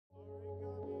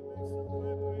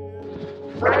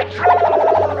You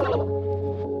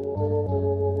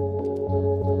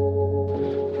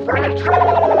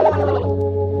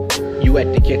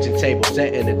at the kitchen table,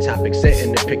 setting the topic,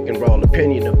 setting the pick and roll,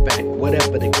 opinion of fact,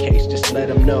 whatever the case, just let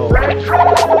them know.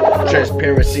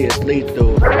 Transparency is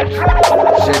lethal.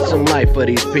 Shed some light for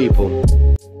these people.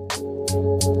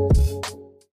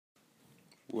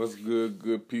 What's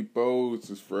good people?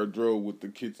 This is Fredro with the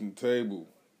kitchen table.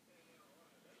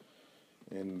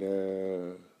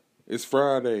 And it's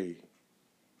Friday.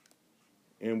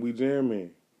 And we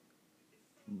jamming.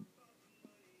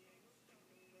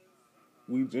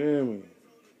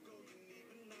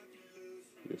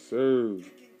 Yes, sir.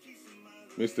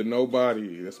 Mr.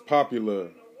 Nobody, that's popular.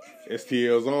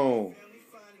 STL's on.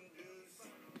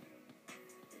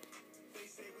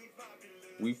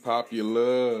 We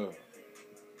popular.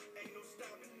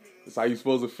 That's how you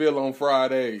supposed to feel on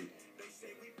Friday.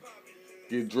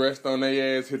 Get dressed on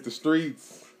their ass, hit the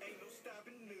streets.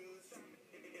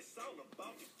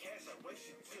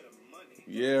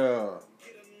 Yeah.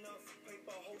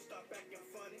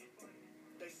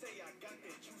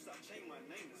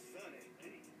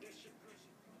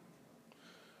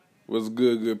 What's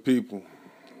good people?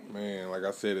 Man, like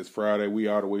I said, it's Friday. We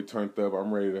all the way turned up.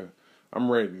 I'm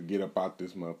ready to get up out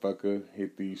this motherfucker.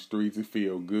 Hit these streets. It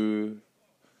feel good.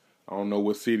 I don't know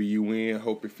what city you in.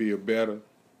 Hope it feel better.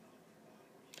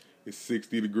 It's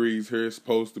 60 degrees here. It's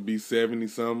supposed to be 70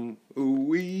 something.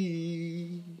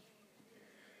 Ooh-wee.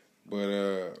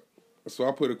 But so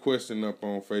I put a question up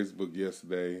on Facebook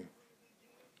yesterday,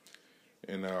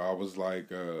 and I was like,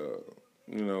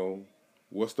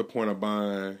 what's the point of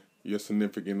buying your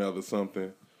significant other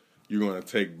something you're going to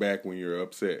take back when you're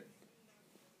upset?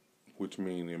 Which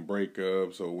mean in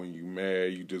breakups or when you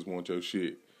mad, you just want your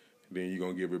shit. Then you're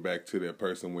going to give it back to that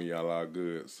person when y'all are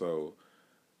good. So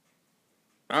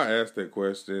I asked that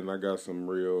question. I got some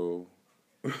real,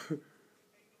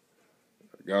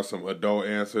 got some adult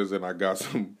answers, and I got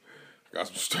some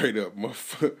straight up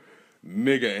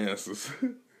nigga answers.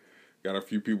 Got a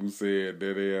few people said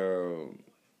that they,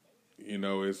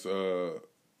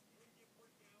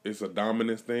 it's a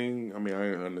dominance thing. I mean, I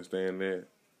didn't understand that.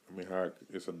 I mean, how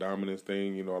it's a dominance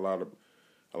thing. You know,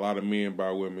 a lot of men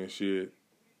buy women shit,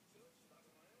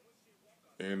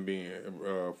 and then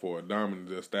for a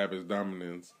dominant, established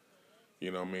dominance.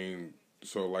 You know what I mean?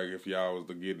 So like, if y'all was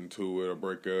to get into it or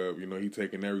break up, he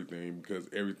taking everything because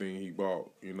everything he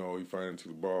bought, he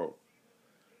financially bought.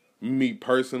 Me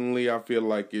personally, I feel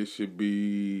like it should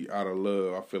be out of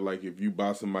love. I feel like if you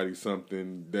buy somebody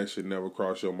something, that should never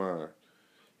cross your mind.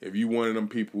 If you one of them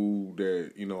people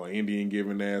that, an Indian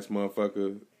giving ass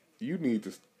motherfucker, you need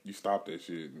to stop that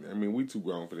shit. I mean, we too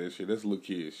grown for that shit. That's little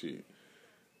kid shit.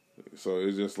 So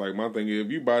it's just like, my thing is,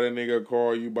 if you buy that nigga a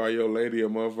car, you buy your lady a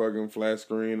motherfucking flat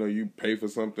screen, or you pay for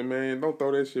something, man, don't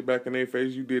throw that shit back in their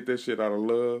face. You did that shit out of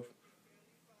love.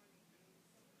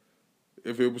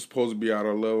 If it was supposed to be out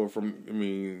of love or from,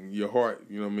 your heart,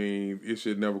 it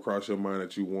should never cross your mind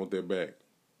that you want that back.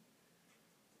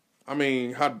 I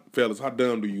mean, how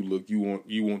dumb do you look? You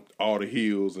want all the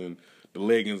heels and the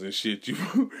leggings and shit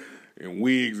and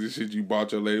wigs and shit you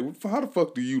bought your lady. How the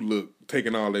fuck do you look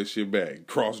taking all that shit back?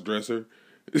 Cross-dresser.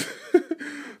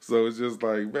 So it's just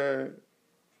like, man,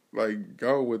 like,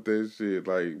 go with that shit.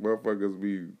 Like, motherfuckers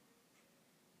be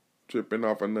tripping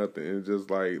off of nothing. And just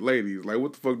like, ladies, like,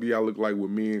 what the fuck do y'all look like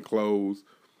with men clothes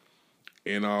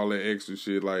and all that extra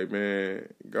shit? Like, man,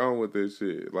 go on with that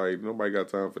shit. Like, nobody got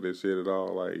time for that shit at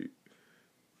all. Like,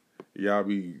 y'all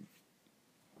be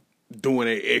doing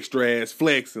that extra ass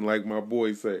flexing, like my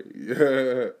boy say.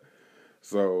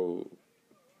 So,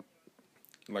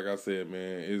 like I said,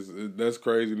 man, that's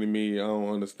crazy to me. I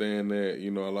don't understand that. A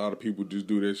lot of people just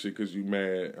do that shit because you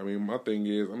mad. I mean, my thing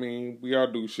is, we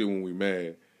all do shit when we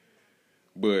mad.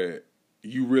 But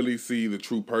you really see the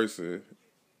true person,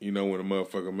 when a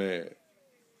motherfucker mad.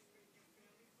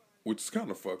 Which is kind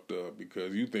of fucked up,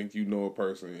 because you think you know a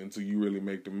person until you really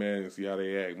make them mad and see how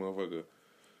they act, motherfucker.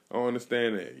 I don't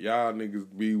understand that. Y'all niggas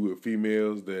be with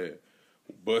females that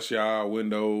bust y'all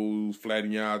windows,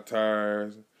 flatten y'all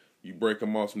tires. You break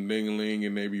them off some ding-a-ling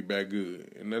and they be back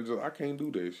good. And that's just, I can't do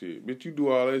that shit. Bitch, you do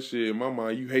all that shit. In my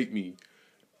mind, you hate me.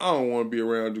 I don't want to be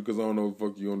around you because I don't know what the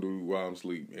fuck you gonna do while I'm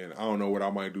asleep. And I don't know what I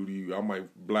might do to you. I might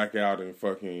black out and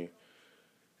fucking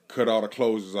cut all the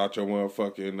closures out your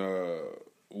motherfucking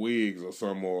wigs or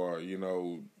something, or,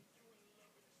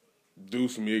 do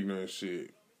some ignorant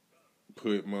shit.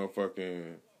 Put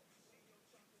motherfucking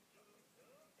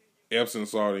Epsom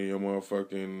salt in your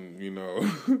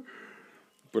motherfucking,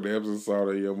 put Epsom salt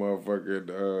in your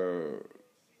motherfucking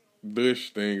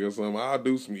Dush thing or something, I'll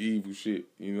do some evil shit.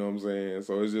 You know what I'm saying?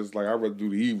 So it's just like I'd rather do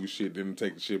the evil shit than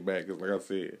take the shit back. Cause like I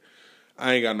said,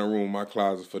 I ain't got no room in my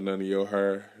closet for none of your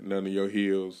hair, none of your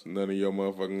heels, none of your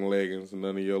motherfucking leggings,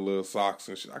 none of your little socks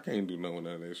and shit. I can't do none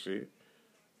of that shit.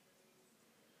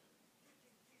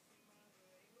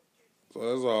 So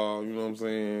that's all, you know what I'm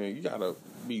saying? You gotta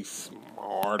be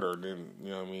smarter than,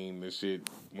 you know what I mean, the shit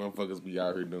motherfuckers be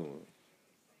out here doing.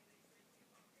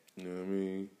 You know what I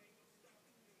mean?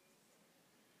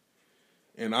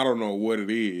 And I don't know what it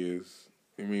is.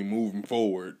 I mean, moving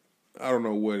forward, I don't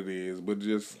know what it is, but it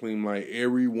just seems like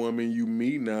every woman you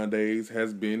meet nowadays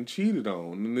has been cheated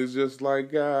on. And it's just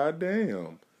like, god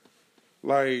damn.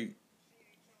 Like,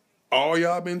 all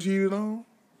y'all been cheated on?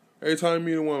 Every time you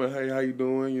meet a woman, hey, how you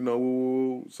doing? You know, woo,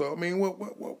 woo. So I mean,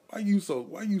 why you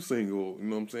single? You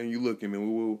know what I'm saying? You looking and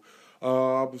woo, woo.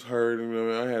 I was hurt. You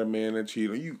know, I had a man that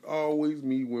cheated on. You always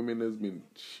meet women that's been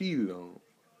cheated on.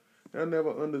 I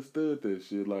never understood that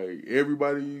shit. Like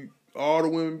everybody, all the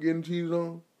women getting cheated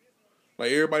on.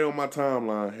 Like everybody on my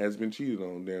timeline has been cheated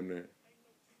on, damn near.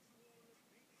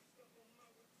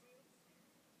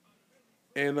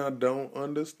 And I don't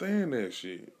understand that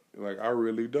shit. Like I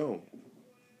really don't.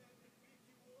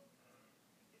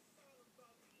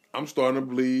 I'm starting to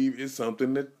believe it's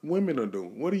something that women are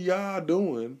doing. What are y'all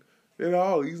doing that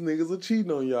all these niggas are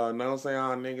cheating on y'all? Now I'm saying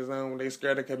all niggas they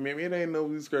scared of commitment. It ain't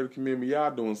no scared of commitment.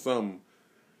 Y'all doing something.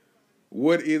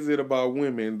 What is it about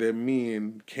women that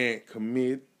men can't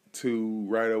commit to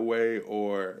right away,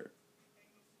 or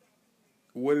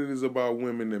what it is about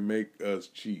women that make us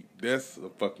cheat? That's a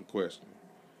fucking question.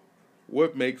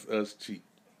 What makes us cheat?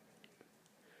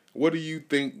 What do you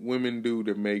think women do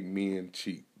to make men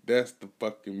cheat? That's the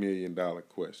fucking $1,000,000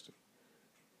 question.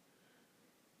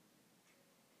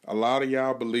 A lot of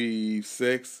y'all believe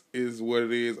sex is what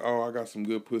it is. Oh, I got some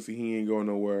good pussy. He ain't going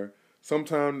nowhere.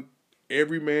 Sometimes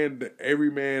every man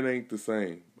ain't the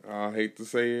same. I hate to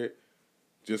say it.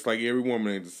 Just like every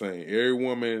woman ain't the same. Every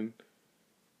woman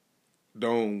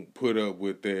don't put up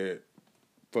with that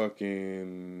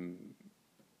fucking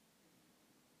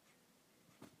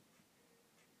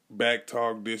back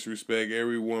talk, disrespect.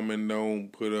 Every woman don't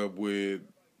put up with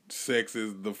sex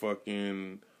is the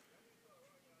fucking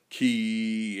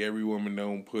key. Every woman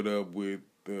don't put up with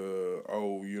the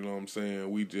you know what I'm saying,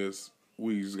 we just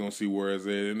gonna see where it's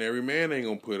at. And every man ain't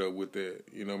gonna put up with that,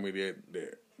 you know what I mean,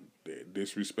 that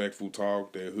disrespectful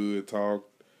talk, that hood talk,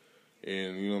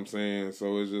 and you know what I'm saying.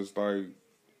 So it's just like,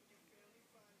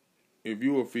 if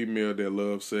you a female that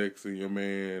loves sex and your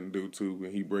man do too,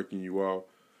 and he breaking you off,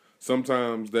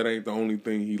 sometimes that ain't the only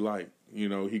thing he like. You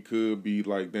know, he could be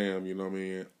like, damn, you know what I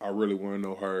mean, I really want to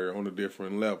know her on a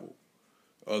different level.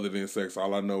 Other than sex,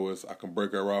 all I know is I can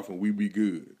break her off and we be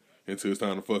good until it's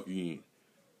time to fuck again.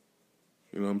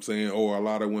 You know what I'm saying? Or a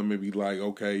lot of women be like,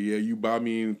 okay, yeah, you buy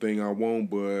me anything I want,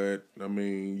 but, I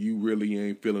mean, you really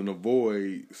ain't filling a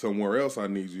void somewhere else I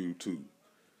need you to.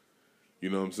 You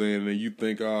know what I'm saying? And you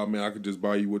think, oh, man, I could just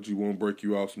buy you what you want, break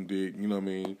you off some dick. You know what I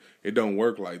mean? It don't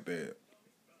work like that.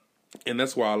 And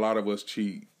that's why a lot of us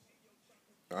cheat.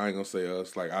 I ain't gonna say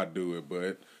us like I do it,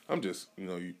 but I'm just,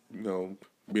 you know,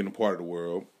 being a part of the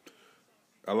world.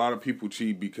 A lot of people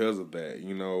cheat because of that.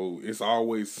 You know,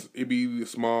 it be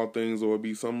small things or it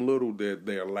be some little that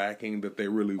they're lacking that they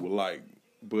really would like.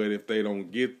 But if they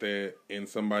don't get that and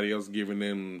somebody else giving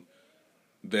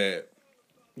that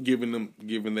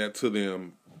to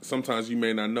them, sometimes you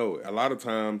may not know it. A lot of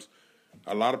times,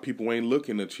 a lot of people ain't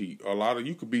looking to cheat.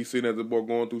 You could be sitting at the bar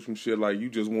going through some shit like you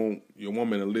just want your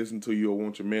woman to listen to you or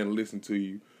want your man to listen to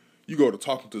you. You go to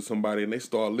talking to somebody and they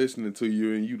start listening to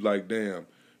you and you like, damn,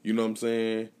 you know what I'm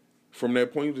saying? From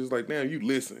that point, you're just like, damn, you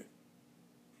listen.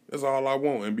 That's all I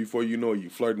want. And before you know it, you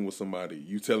flirting with somebody.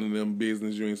 You telling them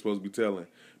business you ain't supposed to be telling.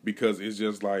 Because it's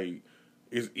just like,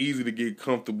 it's easy to get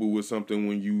comfortable with something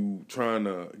when you trying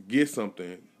to get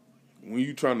something. When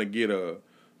you trying to get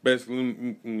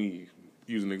basically, let me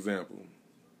use an example.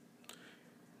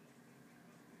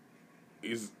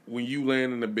 Is when you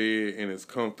land in the bed and it's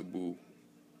comfortable,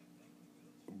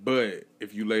 but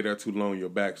if you lay there too long, your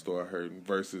back start hurting.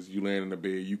 Versus you laying in the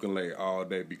bed, you can lay all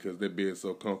day because that bed's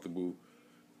so comfortable,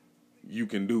 you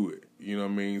can do it. You know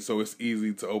what I mean? So it's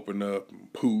easy to open up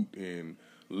and poot and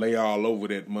lay all over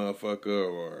that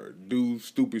motherfucker or do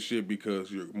stupid shit because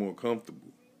you're more comfortable.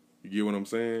 You get what I'm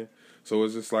saying? So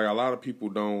it's just like a lot of people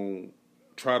don't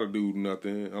try to do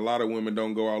nothing. A lot of women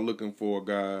don't go out looking for a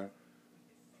guy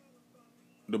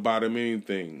to buy them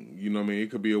anything. You know what I mean? It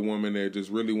could be a woman that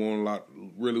just really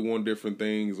want different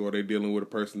things, or they dealing with a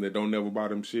person that don't never buy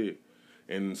them shit.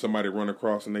 And somebody run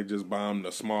across and they just buy them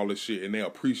the smallest shit and they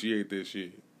appreciate that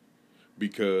shit.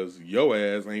 because your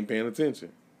ass ain't paying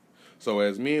attention. So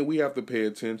as men, we have to pay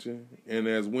attention, and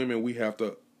as women, we have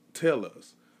to tell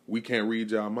us we can't read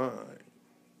your mind.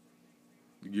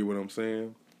 You get what I'm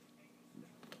saying?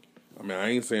 I mean, I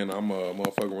ain't saying I'm a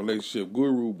motherfucking relationship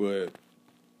guru, but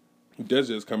that's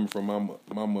just coming from my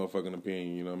motherfucking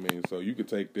opinion, you know what I mean? So you could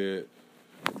take that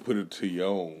and put it to your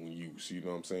own use, you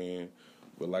know what I'm saying?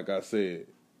 But like I said,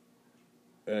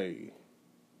 hey,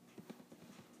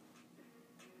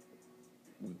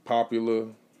 we popular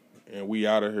and we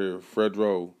out of here.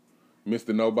 Fredro,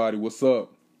 Mr. Nobody, what's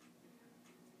up?